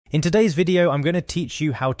In today's video, I'm going to teach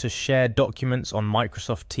you how to share documents on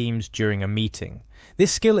Microsoft Teams during a meeting.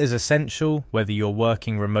 This skill is essential whether you're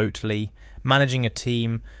working remotely, managing a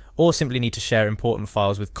team, or simply need to share important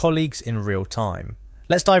files with colleagues in real time.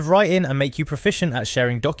 Let's dive right in and make you proficient at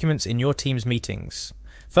sharing documents in your Teams meetings.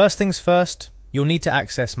 First things first, you'll need to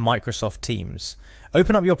access Microsoft Teams.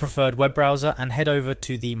 Open up your preferred web browser and head over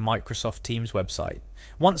to the Microsoft Teams website.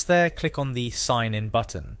 Once there, click on the Sign In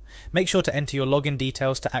button. Make sure to enter your login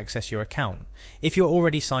details to access your account. If you're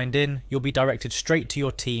already signed in, you'll be directed straight to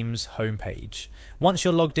your Teams homepage. Once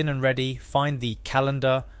you're logged in and ready, find the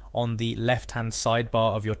calendar on the left-hand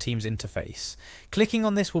sidebar of your Teams interface. Clicking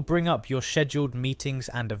on this will bring up your scheduled meetings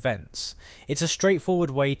and events. It's a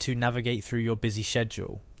straightforward way to navigate through your busy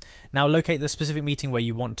schedule. Now locate the specific meeting where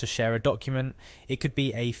you want to share a document. It could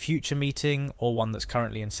be a future meeting or one that's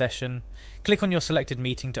currently in session. Click on your selected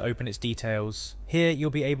meeting to open its details. Here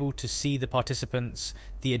you'll be able to see the participants,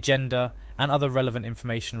 the agenda, and other relevant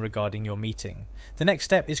information regarding your meeting. The next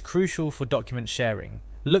step is crucial for document sharing.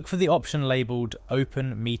 Look for the option labelled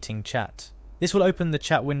Open Meeting Chat. This will open the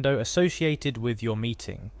chat window associated with your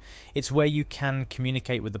meeting. It's where you can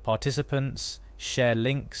communicate with the participants, share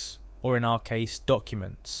links, or in our case,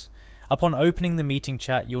 documents. Upon opening the meeting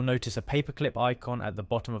chat, you'll notice a paperclip icon at the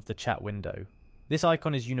bottom of the chat window. This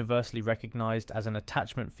icon is universally recognized as an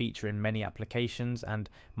attachment feature in many applications, and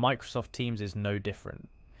Microsoft Teams is no different.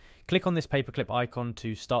 Click on this paperclip icon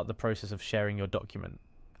to start the process of sharing your document.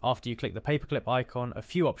 After you click the paperclip icon, a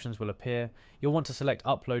few options will appear. You'll want to select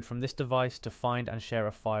Upload from this device to find and share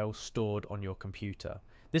a file stored on your computer.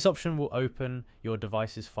 This option will open your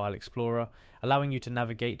device's file explorer, allowing you to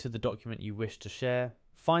navigate to the document you wish to share,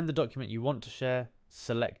 find the document you want to share,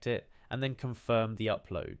 select it, and then confirm the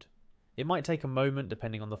upload. It might take a moment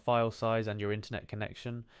depending on the file size and your internet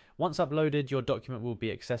connection. Once uploaded, your document will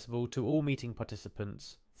be accessible to all meeting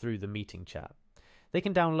participants through the meeting chat. They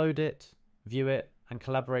can download it, view it, and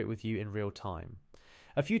collaborate with you in real time.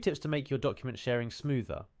 A few tips to make your document sharing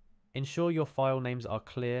smoother. Ensure your file names are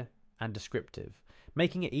clear and descriptive,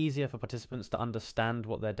 making it easier for participants to understand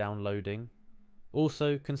what they're downloading.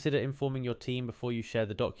 Also, consider informing your team before you share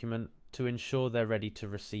the document to ensure they're ready to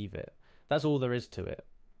receive it. That's all there is to it.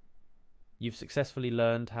 You've successfully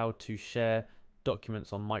learned how to share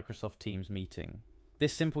documents on Microsoft Teams meeting.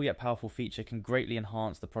 This simple yet powerful feature can greatly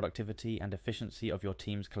enhance the productivity and efficiency of your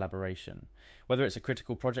team's collaboration. Whether it's a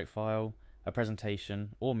critical project file, a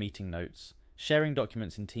presentation, or meeting notes, sharing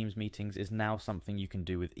documents in Teams meetings is now something you can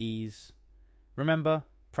do with ease. Remember,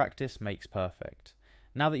 practice makes perfect.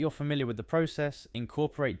 Now that you're familiar with the process,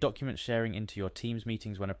 incorporate document sharing into your Teams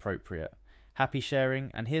meetings when appropriate. Happy sharing,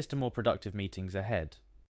 and here's to more productive meetings ahead.